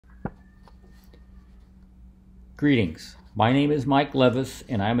Greetings, my name is Mike Levis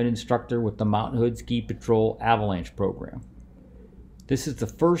and I'm an instructor with the Mountain Hood Ski Patrol Avalanche program. This is the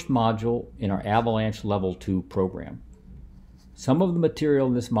first module in our Avalanche Level 2 program. Some of the material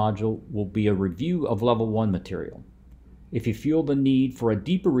in this module will be a review of Level 1 material. If you feel the need for a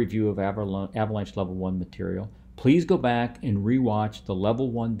deeper review of Avalanche Level 1 material, please go back and rewatch the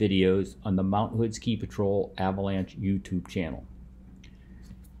Level 1 videos on the Mountain Hood Ski Patrol Avalanche YouTube channel.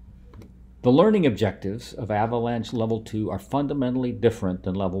 The learning objectives of Avalanche Level 2 are fundamentally different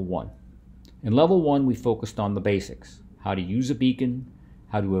than Level 1. In Level 1, we focused on the basics: how to use a beacon,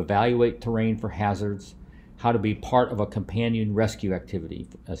 how to evaluate terrain for hazards, how to be part of a companion rescue activity,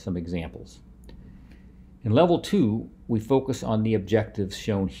 as some examples. In Level 2, we focus on the objectives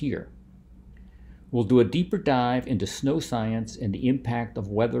shown here. We'll do a deeper dive into snow science and the impact of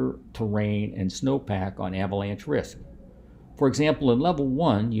weather, terrain, and snowpack on avalanche risk. For example, in Level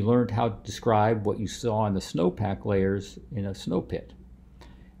 1, you learned how to describe what you saw in the snowpack layers in a snow pit.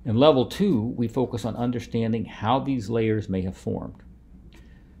 In Level 2, we focus on understanding how these layers may have formed.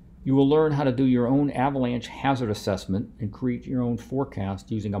 You will learn how to do your own avalanche hazard assessment and create your own forecast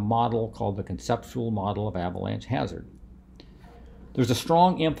using a model called the Conceptual Model of Avalanche Hazard. There's a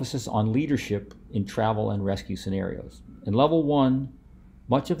strong emphasis on leadership in travel and rescue scenarios. In Level 1,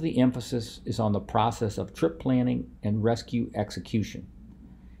 much of the emphasis is on the process of trip planning and rescue execution.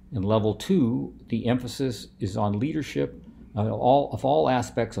 In Level 2, the emphasis is on leadership of all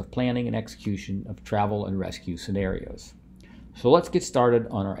aspects of planning and execution of travel and rescue scenarios. So let's get started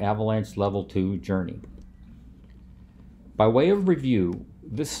on our Avalanche Level 2 journey. By way of review,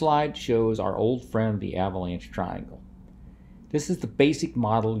 this slide shows our old friend, the avalanche triangle. This is the basic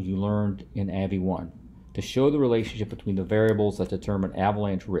model you learned in AVI 1 to show the relationship between the variables that determine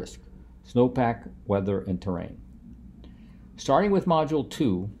avalanche risk: snowpack, weather, and terrain. Starting with Module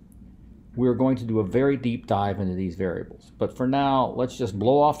 2, we're going to do a very deep dive into these variables. But for now, let's just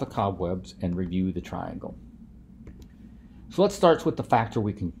blow off the cobwebs and review the triangle. So let's start with the factor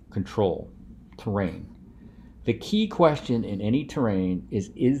we can control: terrain. The key question in any terrain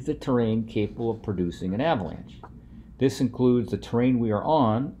is the terrain capable of producing an avalanche? This includes the terrain we are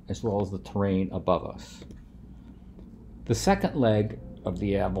on as well as the terrain above us. The second leg of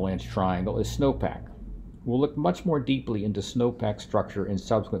the avalanche triangle is snowpack. We'll look much more deeply into snowpack structure in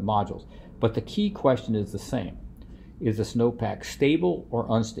subsequent modules, but the key question is the same. Is the snowpack stable or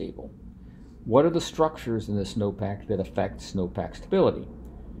unstable? What are the structures in the snowpack that affect snowpack stability?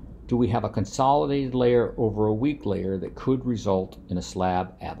 Do we have a consolidated layer over a weak layer that could result in a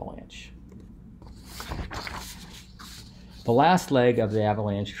slab avalanche? The last leg of the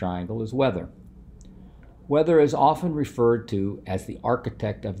avalanche triangle is weather. Weather is often referred to as the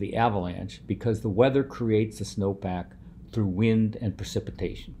architect of the avalanche because the weather creates the snowpack through wind and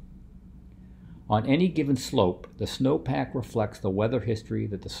precipitation. On any given slope, the snowpack reflects the weather history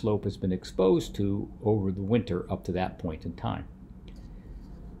that the slope has been exposed to over the winter up to that point in time.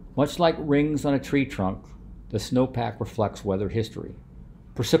 Much like rings on a tree trunk, the snowpack reflects weather history.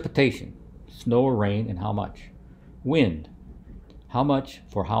 Precipitation, snow or rain, and how much. Wind, how much,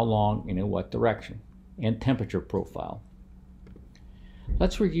 for how long, and in what direction. And temperature profile.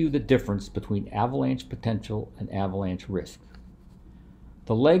 Let's review the difference between avalanche potential and avalanche risk.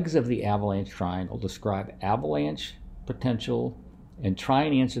 The legs of the avalanche triangle describe avalanche potential and try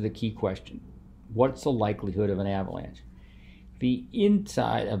and answer the key question: what's the likelihood of an avalanche? The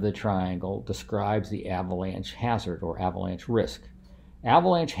inside of the triangle describes the avalanche hazard or avalanche risk.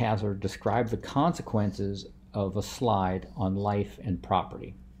 Avalanche hazard describes the consequences of a slide on life and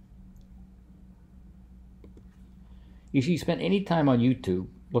property. If you spend any time on YouTube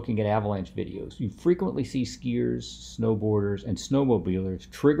looking at avalanche videos, you frequently see skiers, snowboarders, and snowmobilers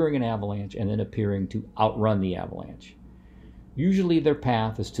triggering an avalanche and then appearing to outrun the avalanche. Usually their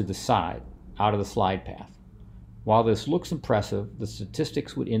path is to the side, out of the slide path. While this looks impressive, the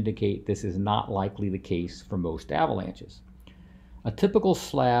statistics would indicate this is not likely the case for most avalanches. A typical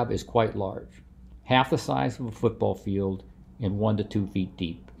slab is quite large, half the size of a football field and 1 to 2 feet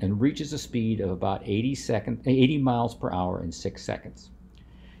deep, and reaches a speed of about 80 miles per hour in 6 seconds.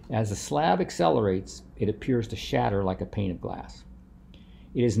 As the slab accelerates, it appears to shatter like a pane of glass.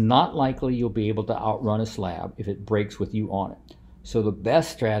 It is not likely you'll be able to outrun a slab if it breaks with you on it, so the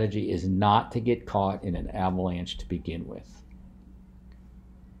best strategy is not to get caught in an avalanche to begin with.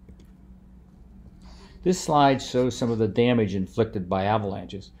 This slide shows some of the damage inflicted by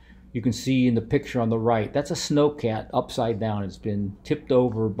avalanches. You can see in the picture on the right, that's a snowcat upside down. It's been tipped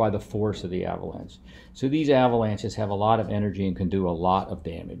over by the force of the avalanche. So these avalanches have a lot of energy and can do a lot of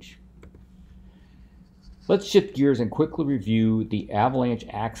damage. Let's shift gears and quickly review the avalanche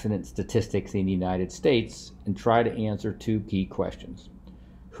accident statistics in the United States and try to answer two key questions.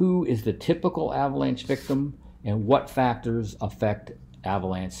 Who is the typical avalanche victim, and what factors affect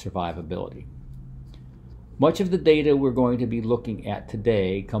avalanche survivability? Much of the data we're going to be looking at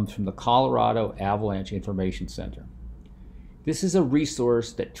today comes from the Colorado Avalanche Information Center. This is a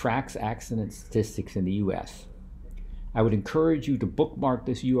resource that tracks accident statistics in the U.S. I would encourage you to bookmark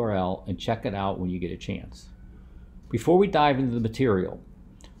this URL and check it out when you get a chance. Before we dive into the material,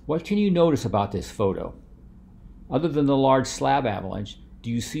 what can you notice about this photo? Other than the large slab avalanche,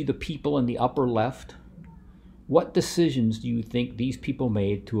 do you see the people in the upper left? What decisions do you think these people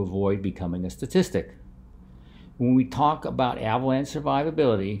made to avoid becoming a statistic? When we talk about avalanche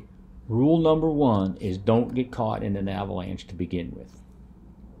survivability, rule number one is don't get caught in an avalanche to begin with.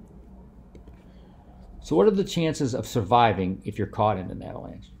 So what are the chances of surviving if you're caught in an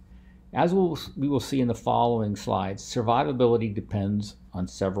avalanche? As we will see in the following slides, survivability depends on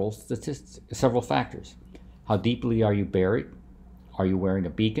several factors. How deeply are you buried? Are you wearing a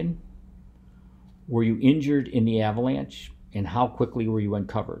beacon? Were you injured in the avalanche? And how quickly were you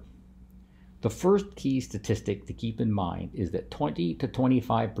uncovered? The first key statistic to keep in mind is that 20 to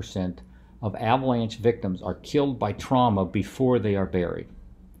 25% of avalanche victims are killed by trauma before they are buried.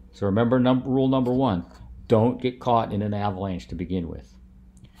 So remember rule number one, don't get caught in an avalanche to begin with.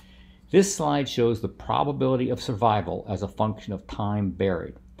 This slide shows the probability of survival as a function of time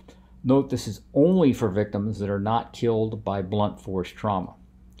buried. Note this is only for victims that are not killed by blunt force trauma.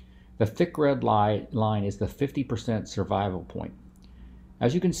 The thick red line is the 50% survival point.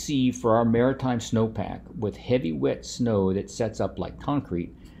 As you can see, for our maritime snowpack, with heavy wet snow that sets up like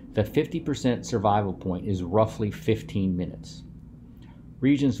concrete, the 50% survival point is roughly 15 minutes.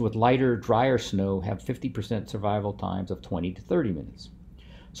 Regions with lighter, drier snow have 50% survival times of 20 to 30 minutes.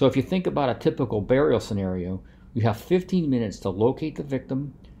 So if you think about a typical burial scenario, you have 15 minutes to locate the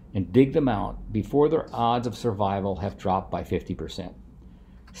victim and dig them out before their odds of survival have dropped by 50%.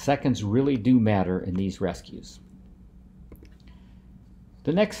 Seconds really do matter in these rescues.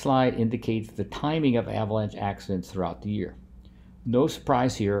 The next slide indicates the timing of avalanche accidents throughout the year. No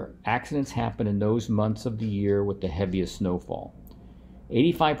surprise here, accidents happen in those months of the year with the heaviest snowfall.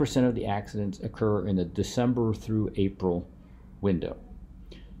 85% of the accidents occur in the December through April window.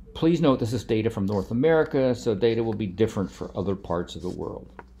 Please note this is data from North America, so data will be different for other parts of the world.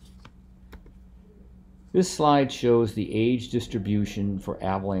 This slide shows the age distribution for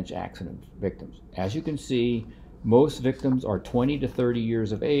avalanche accident victims. As you can see, most victims are 20 to 30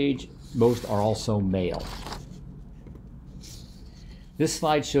 years of age. Most are also male. This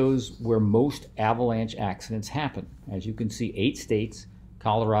slide shows where most avalanche accidents happen. As you can see, 8 states,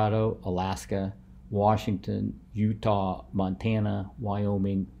 Colorado, Alaska, Washington, Utah, Montana,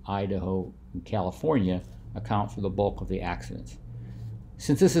 Wyoming, Idaho, and California account for the bulk of the accidents.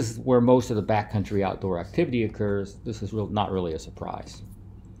 Since this is where most of the backcountry outdoor activity occurs, this is not really a surprise.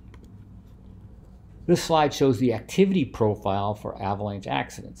 This slide shows the activity profile for avalanche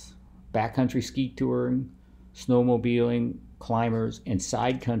accidents. Backcountry ski touring, snowmobiling, climbers, and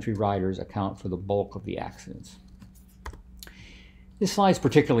side country riders account for the bulk of the accidents. This slide is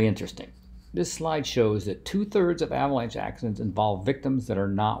particularly interesting. This slide shows that 2/3 of avalanche accidents involve victims that are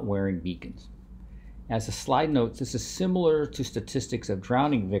not wearing beacons. As the slide notes, this is similar to statistics of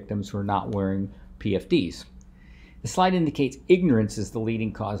drowning victims who are not wearing PFDs. The slide indicates ignorance is the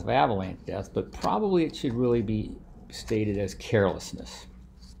leading cause of avalanche death, but probably it should really be stated as carelessness.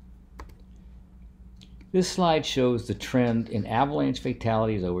 This slide shows the trend in avalanche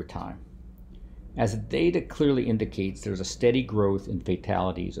fatalities over time. As the data clearly indicates, there's a steady growth in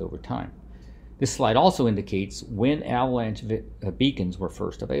fatalities over time. This slide also indicates when avalanche beacons were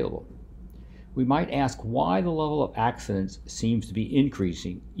first available. We might ask why the level of accidents seems to be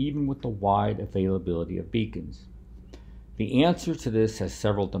increasing even with the wide availability of beacons. The answer to this has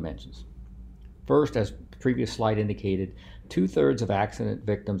several dimensions. First, as the previous slide indicated, 2/3 of accident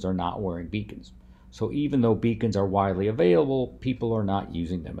victims are not wearing beacons. So even though beacons are widely available, people are not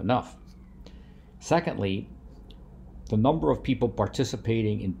using them enough. Secondly, the number of people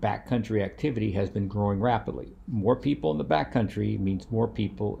participating in backcountry activity has been growing rapidly. More people in the backcountry means more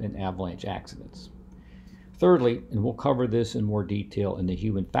people in avalanche accidents. Thirdly, and we'll cover this in more detail in the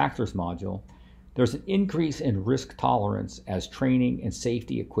human factors module, there's an increase in risk tolerance as training and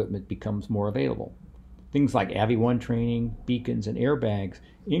safety equipment becomes more available. Things like AVI-1 training, beacons, and airbags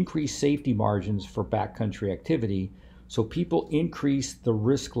increase safety margins for backcountry activity, so people increase the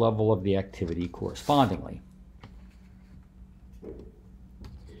risk level of the activity correspondingly.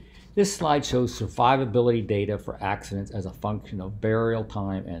 This slide shows survivability data for accidents as a function of burial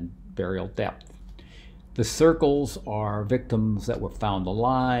time and burial depth. The circles are victims that were found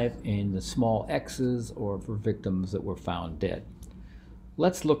alive, and the small X's are for victims that were found dead.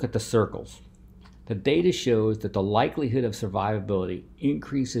 Let's look at the circles. The data shows that the likelihood of survivability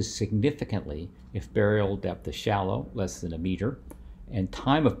increases significantly if burial depth is shallow, less than a meter, and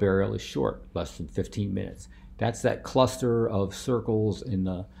time of burial is short, less than 15 minutes. That's that cluster of circles in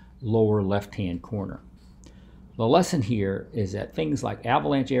the lower left-hand corner. The lesson here is that things like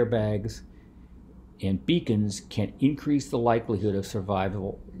avalanche airbags and beacons can increase the likelihood of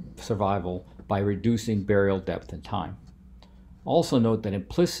survival by reducing burial depth and time. Also note that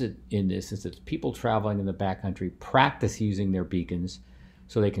implicit in this is that people traveling in the backcountry practice using their beacons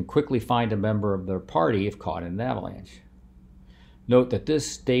so they can quickly find a member of their party if caught in an avalanche. Note that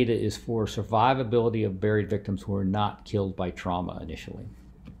this data is for survivability of buried victims who are not killed by trauma initially.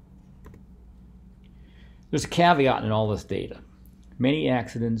 There's a caveat in all this data. Many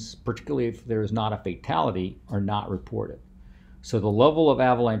accidents, particularly if there is not a fatality, are not reported. So the level of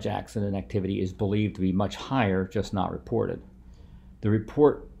avalanche accident activity is believed to be much higher, just not reported. The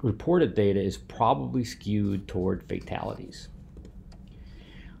reported data is probably skewed toward fatalities.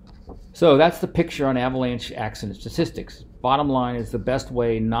 So that's the picture on avalanche accident statistics. Bottom line is the best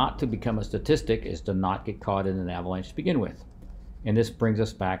way not to become a statistic is to not get caught in an avalanche to begin with. And this brings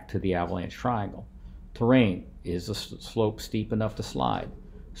us back to the avalanche triangle. Terrain, is the slope steep enough to slide?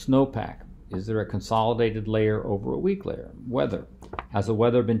 Snowpack, is there a consolidated layer over a weak layer? Weather, has the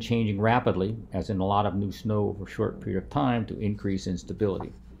weather been changing rapidly, as in a lot of new snow over a short period of time, to increase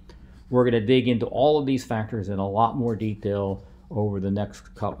instability? We're going to dig into all of these factors in a lot more detail over the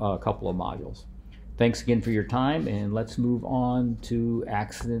next couple of modules. Thanks again for your time, and let's move on to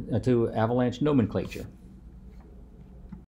avalanche nomenclature.